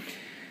then. Right.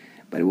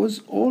 But it was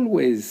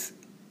always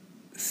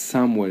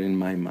somewhere in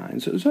my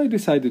mind. So I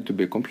decided to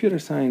be computer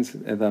science,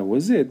 and that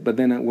was it. But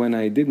then when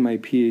I did my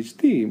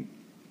PhD,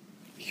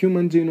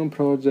 Human Genome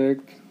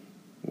Project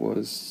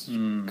was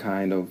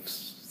kind of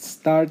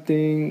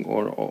starting,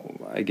 or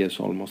I guess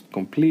almost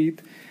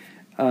complete.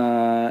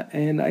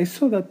 And I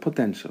saw that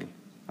potential.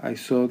 I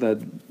saw that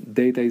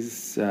data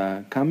is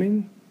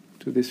coming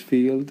to this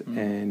field,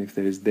 and if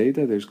there is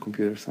data, there's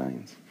computer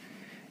science.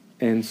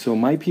 And so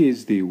my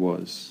PhD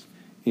was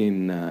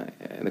in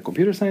the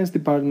computer science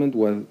department,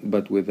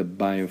 but with a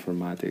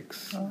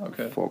bioinformatics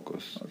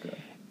focus. Okay.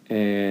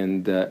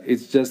 And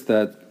it's just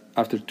that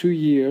after 2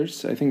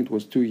 years, I think it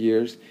was 2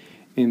 years,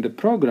 in the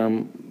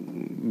program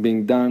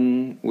being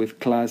done with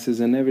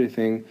classes and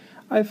everything,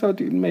 I thought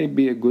it may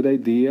be a good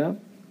idea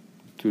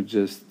to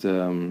just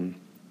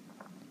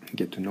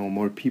get to know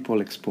more people,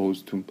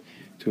 exposed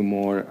to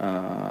more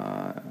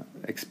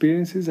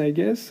experiences, I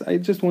guess. I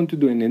just want to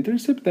do an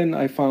internship. Then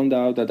I found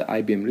out that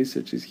IBM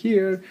Research is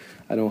here.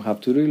 I don't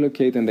have to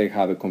relocate, and they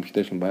have a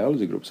computational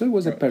biology group. So it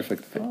was a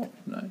perfect fit. Oh,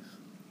 nice.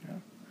 Yeah.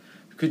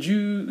 Could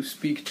you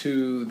speak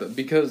to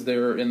because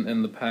there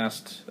in the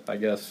past, I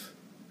guess,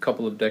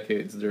 couple of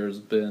decades, there's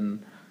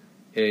been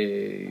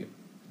a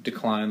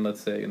decline,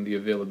 let's say, in the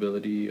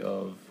availability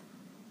of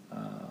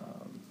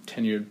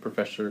tenured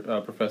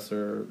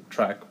professor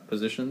track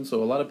positions.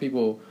 So a lot of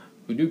people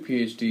who do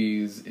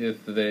PhDs,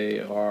 if they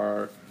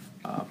are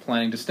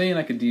planning to stay in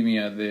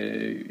academia,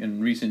 they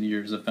in recent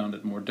years have found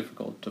it more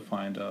difficult to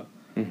find a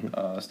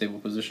stable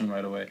position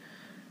right away.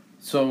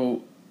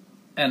 So,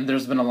 and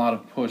there's been a lot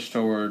of push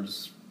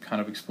towards kind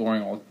of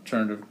exploring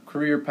alternative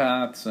career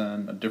paths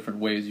and different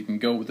ways you can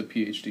go with a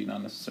PhD,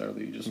 not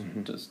necessarily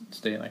just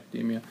stay in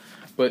academia.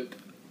 But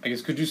I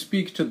guess could you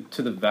speak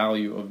to the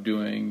value of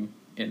doing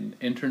an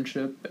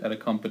internship at a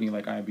company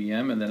like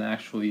IBM and then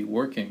actually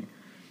working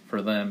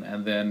for them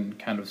and then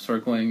kind of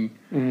circling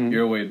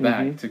your way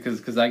back to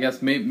because I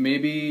guess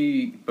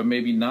maybe but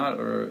maybe not,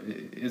 or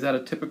is that a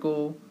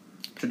typical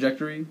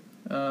trajectory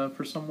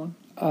for someone?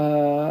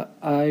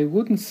 I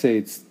wouldn't say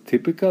it's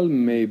typical.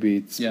 Maybe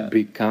it's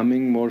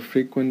becoming more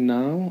frequent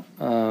now.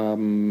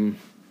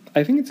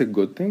 I think it's a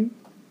good thing.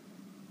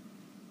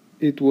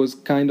 It was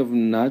kind of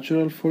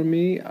natural for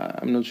me.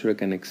 I'm not sure I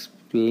can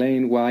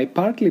explain why.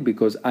 Partly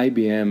because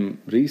IBM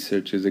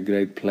Research is a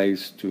great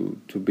place to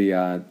be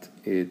at.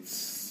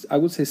 It's, I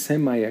would say,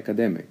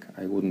 semi-academic.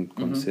 I wouldn't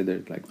consider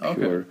it like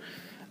pure.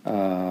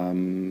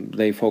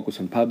 They focus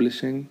on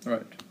publishing,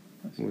 right,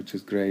 which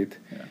is great.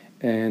 Yeah.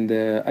 And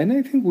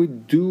I think we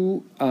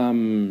do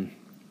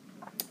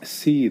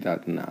see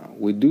that now.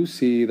 We do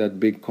see that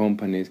big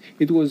companies.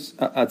 It was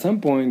at some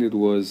point it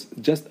was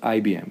just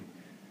IBM.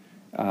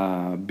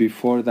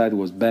 Before that it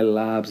was Bell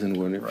Labs and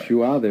a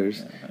few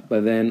others,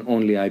 but then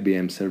only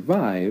IBM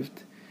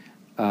survived.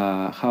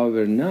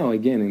 However, now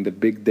again in the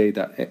big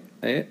data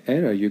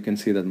era, you can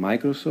see that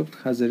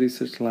Microsoft has a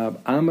research lab,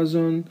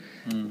 Amazon,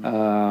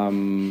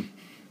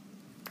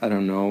 I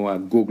don't know,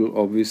 Google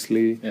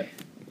obviously. Yeah.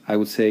 I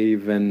would say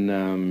even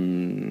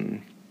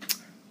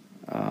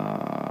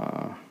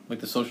like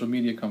the social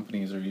media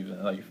companies, or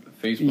even like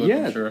Facebook.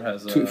 I'm sure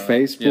has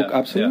Facebook.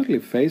 Absolutely,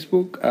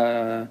 Facebook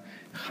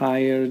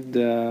hired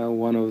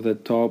one of the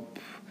top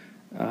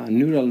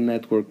neural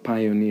network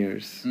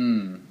pioneers.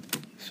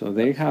 So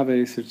they have a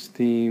research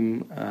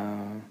team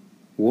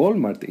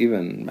Walmart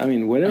even. I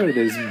mean, wherever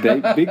there's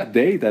big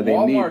data, they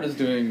need... Walmart is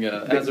doing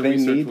as a they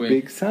research need wing.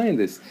 big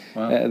scientists.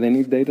 Wow. They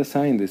need data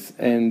scientists.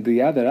 And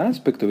the other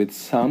aspect of it,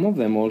 some of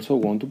them also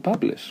want to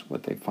publish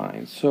what they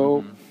find.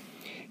 So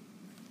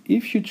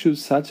if you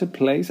choose such a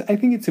place, I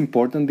think it's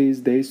important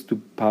these days to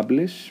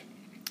publish,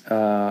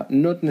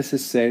 not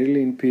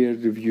necessarily in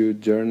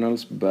peer-reviewed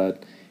journals,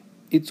 but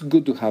it's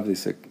good to have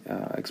this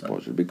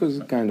exposure because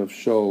it kind of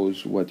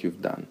shows what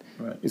you've done.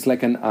 Right. It's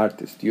like an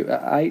artist.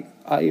 I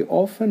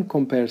often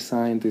compare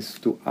scientists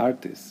to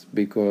artists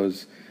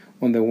because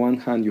on the one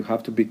hand you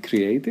have to be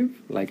creative,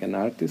 like an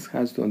artist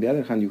has to. On the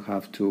other hand, you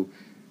have to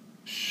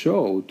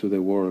show to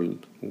the world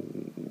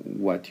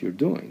what you're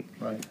doing.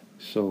 Right.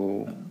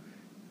 So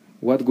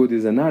what good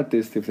is an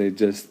artist if they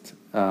just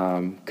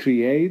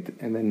create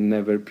and then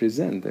never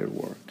present their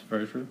work?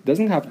 Very true.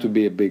 Doesn't have to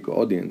be a big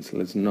audience.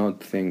 Let's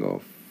not think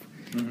of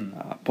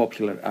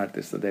popular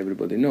artists that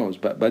everybody knows,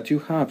 but you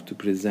have to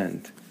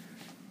present,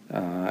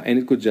 and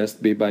it could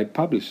just be by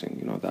publishing.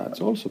 You know, that's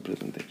also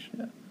presentation.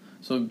 Yeah.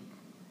 So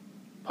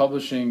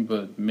publishing,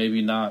 but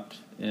maybe not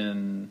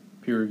in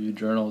peer-reviewed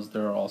journals.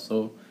 There are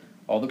also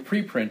all the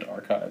preprint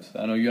archives.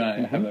 I know you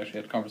and I have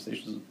actually had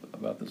conversations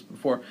about this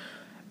before.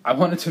 I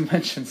wanted to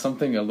mention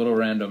something a little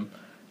random.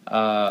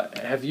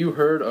 Have you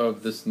heard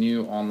of this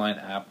new online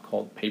app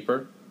called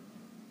Paper?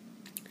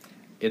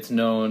 It's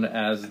known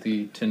as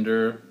the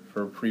Tinder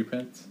for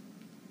preprints.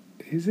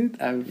 Is it?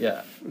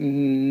 Yeah.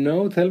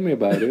 No, tell me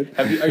about it.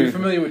 Are you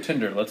familiar with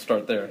Tinder? Let's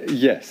start there.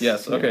 Yes.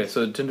 Yes. Okay.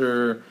 So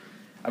Tinder.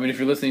 I mean, if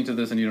you're listening to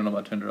this and you don't know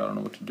about Tinder, I don't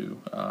know what to do.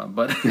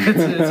 But it's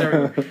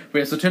everywhere. But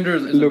yeah, so Tinder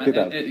is look it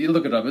up. You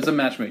look it up. It's a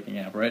matchmaking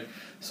app, right?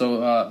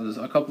 So there's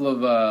a couple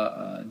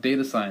of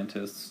data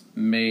scientists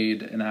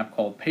made an app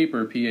called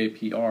Paper,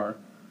 P-A-P-R,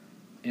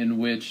 in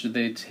which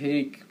they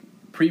take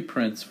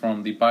preprints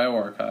from the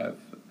bioarchive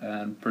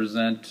and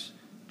present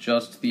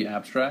just the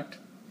abstract,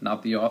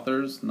 not the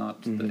authors,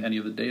 not any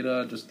of the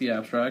data, just the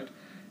abstract.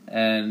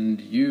 And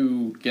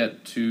you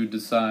get to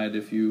decide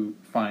if you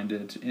find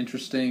it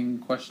interesting,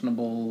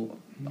 questionable,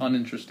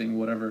 uninteresting,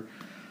 whatever.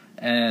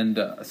 And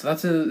so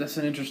that's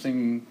an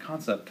interesting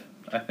concept,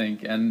 I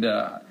think. And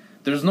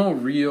there's no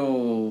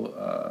real,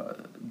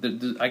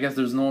 I guess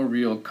there's no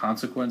real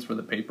consequence for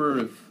the paper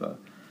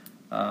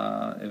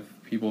if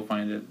people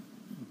find it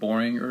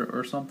boring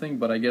or something.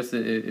 But I guess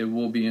it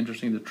will be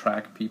interesting to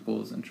track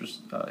people's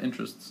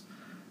interests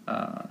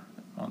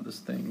on this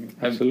thing.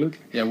 Absolutely.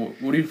 Yeah.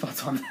 What are your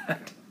thoughts on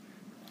that?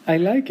 I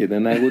like it,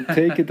 and I would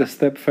take it a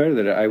step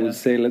further. I would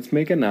say, let's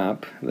make an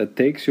app that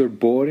takes your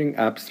boring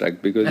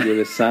abstract because you're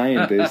a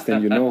scientist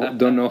and you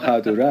don't know how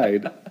to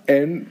write,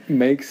 and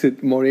makes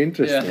it more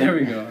interesting.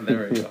 Yeah,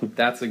 there we go.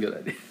 That's a good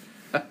idea.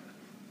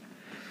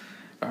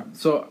 All right,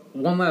 so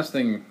one last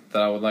thing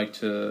that I would like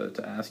to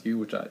ask you,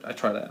 which I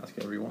try to ask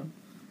everyone,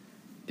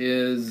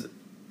 is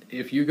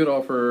if you could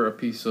offer a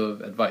piece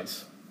of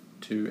advice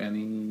to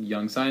any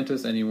young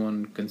scientist,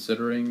 anyone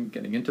considering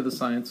getting into the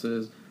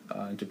sciences,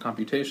 into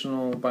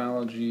computational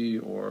biology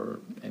or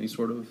any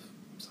sort of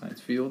science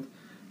field,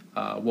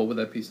 what would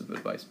that piece of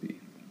advice be?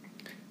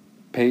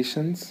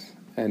 Patience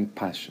and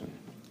passion.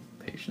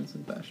 Patience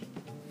and passion.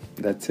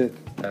 That's it.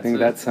 I think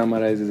that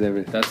summarizes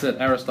everything. That's it.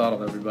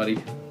 Aristotle,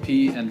 everybody.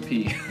 P and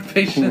P.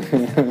 Patience.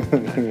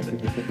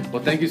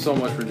 Well, thank you so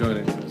much for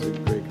joining me. It was a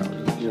great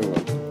conversation. You're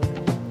welcome.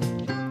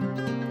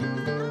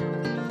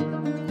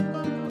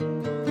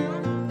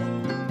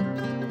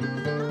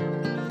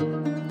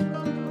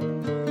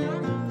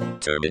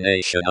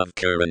 Termination of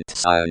Current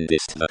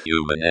Scientist, the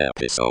Human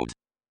episode.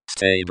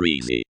 Stay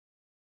breezy.